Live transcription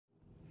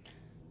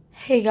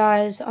Hey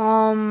guys,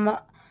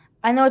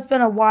 I know it's been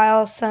a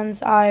while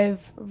since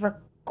I've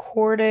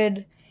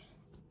recorded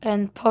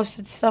and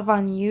posted stuff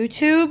on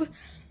YouTube,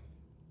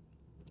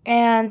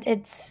 and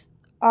it's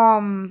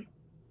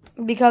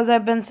because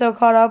I've been so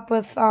caught up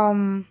with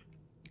all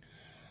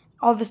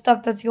the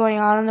stuff that's going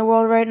on in the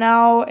world right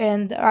now,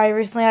 and I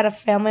recently had a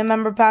family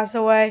member pass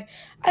away.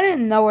 I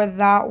didn't know her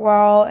that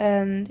well,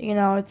 and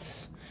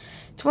it's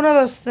one of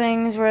those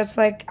things where it's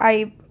like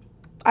I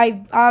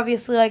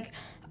obviously like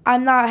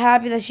I'm not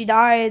happy that she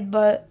died,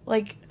 but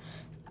like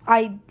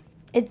I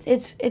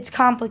it's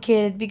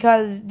complicated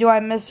because do I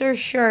miss her?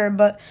 Sure,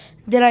 but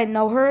did I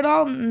know her at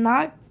all?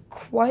 Not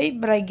quite,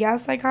 but I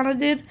guess I kind of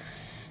did.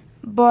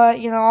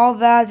 But all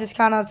that just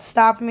kind of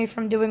stopped me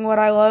from doing what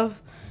I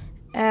love,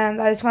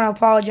 and I just want to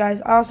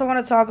apologize. I also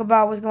want to talk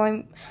about what's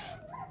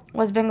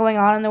been going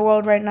on in the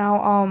world right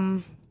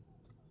now.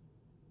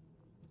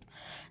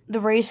 The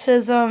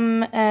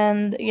racism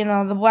and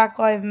the Black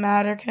Lives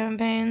Matter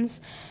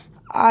campaigns.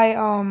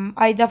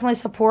 I definitely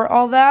support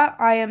all that.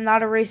 I am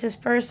not a racist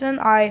person.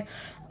 I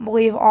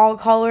believe all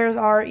colors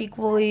are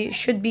equally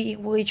should be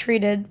equally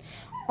treated,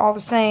 all the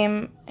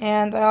same.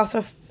 And I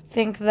also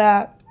think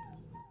that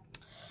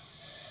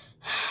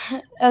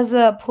as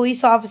a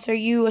police officer,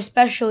 you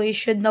especially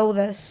should know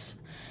this.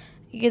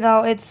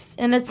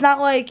 It's not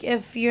like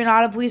if you're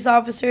not a police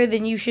officer,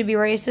 then you should be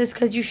racist,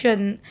 because you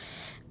shouldn't.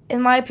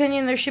 In my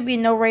opinion, there should be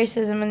no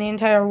racism in the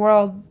entire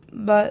world,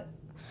 but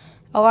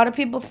a lot of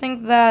people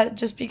think that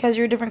just because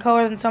you're a different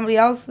color than somebody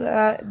else,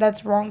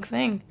 that's the wrong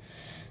thing.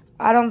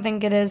 I don't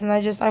think it is, and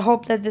I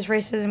hope that this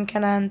racism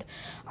can end.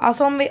 I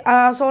also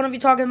want to be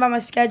talking about my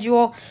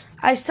schedule.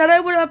 I said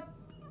I would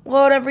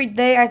upload every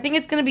day. I think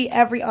it's gonna be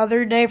every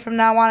other day from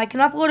now on. I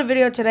can upload a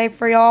video today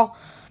for y'all.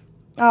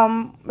 It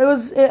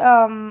was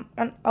an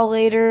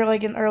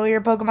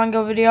earlier Pokemon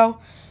Go video.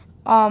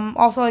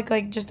 Also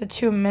like just a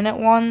 2 minute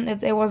one.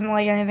 It wasn't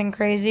like anything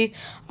crazy.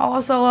 I'll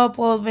also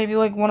upload maybe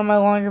like one of my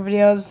longer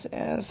videos,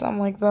 something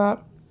like that.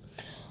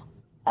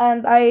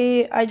 And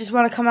I just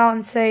want to come out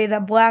and say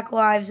that Black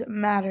Lives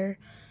Matter.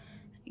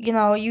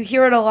 You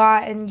hear it a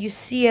lot and you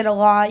see it a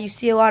lot. You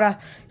see a lot of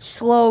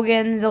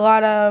slogans, a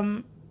lot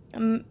of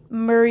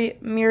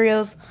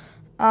murals,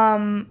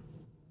 all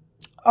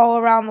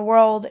around the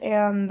world,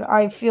 and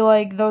I feel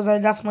like those are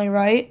definitely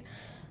right.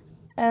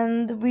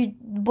 And we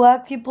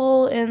black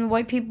people and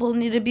white people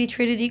need to be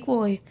treated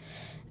equally.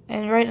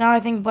 And right now, I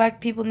think black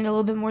people need a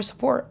little bit more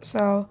support.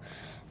 So,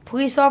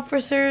 police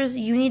officers,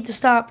 you need to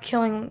stop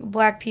killing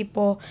black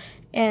people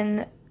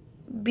and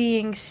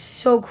being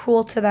so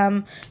cruel to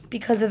them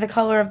because of the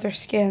color of their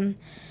skin.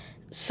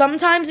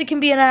 Sometimes it can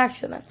be an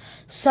accident.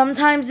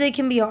 Sometimes they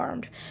can be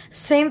armed.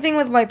 Same thing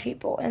with white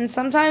people. And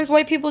sometimes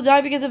white people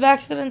die because of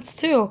accidents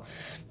too,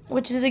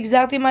 which is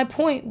exactly my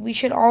point. We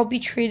should all be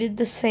treated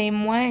the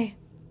same way.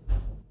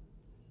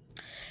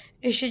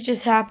 It should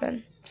just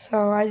happen.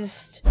 So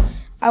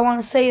I want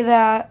to say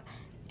that,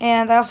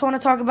 and I also want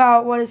to talk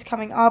about what is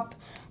coming up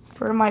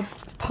for my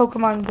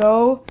Pokemon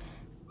Go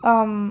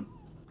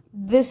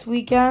this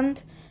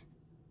weekend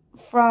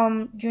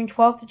from June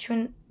 12th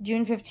to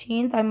June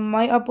 15th. I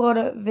might upload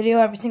a video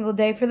every single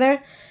day for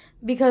there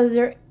because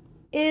there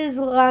is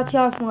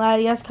Latios and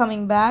Latias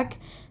coming back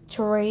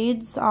to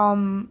raids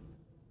that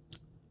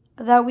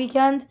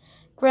weekend.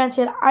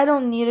 Granted, I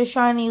don't need a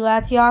shiny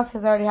Latios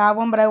because I already have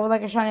one, but I would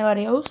like a shiny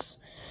Latios.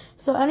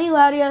 So any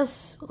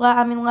Latios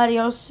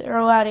or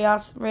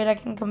Latios raid I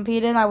can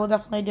compete in, I will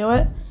definitely do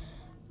it.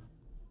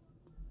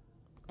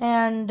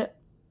 And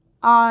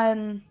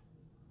on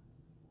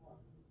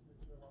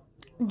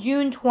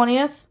June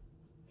 20th,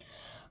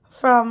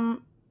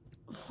 from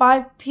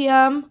 5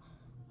 p.m.,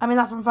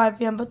 not from 5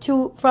 p.m., but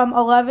from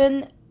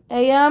 11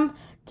 a.m.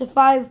 to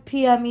 5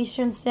 p.m.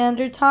 Eastern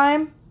Standard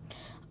Time,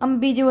 I'm going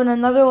to be doing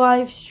another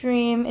live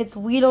stream. It's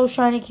Weedle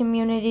Shiny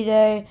Community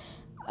Day.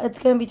 It's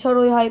going to be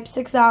totally hype,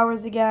 6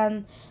 hours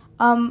again.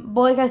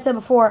 But like I said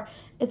before,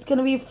 it's going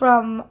to be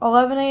from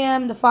 11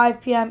 a.m. to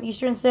 5 p.m.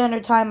 Eastern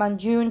Standard Time on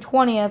June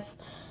 20th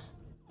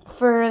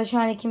for the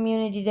Shiny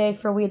Community Day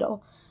for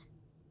Weedle.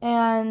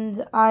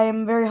 And I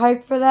am very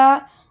hyped for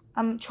that.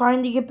 I'm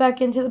trying to get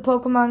back into the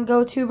Pokemon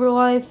Go tuber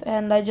life,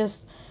 and I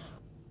just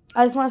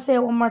want to say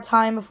it one more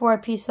time before I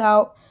peace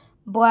out.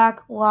 Black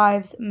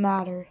Lives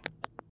Matter.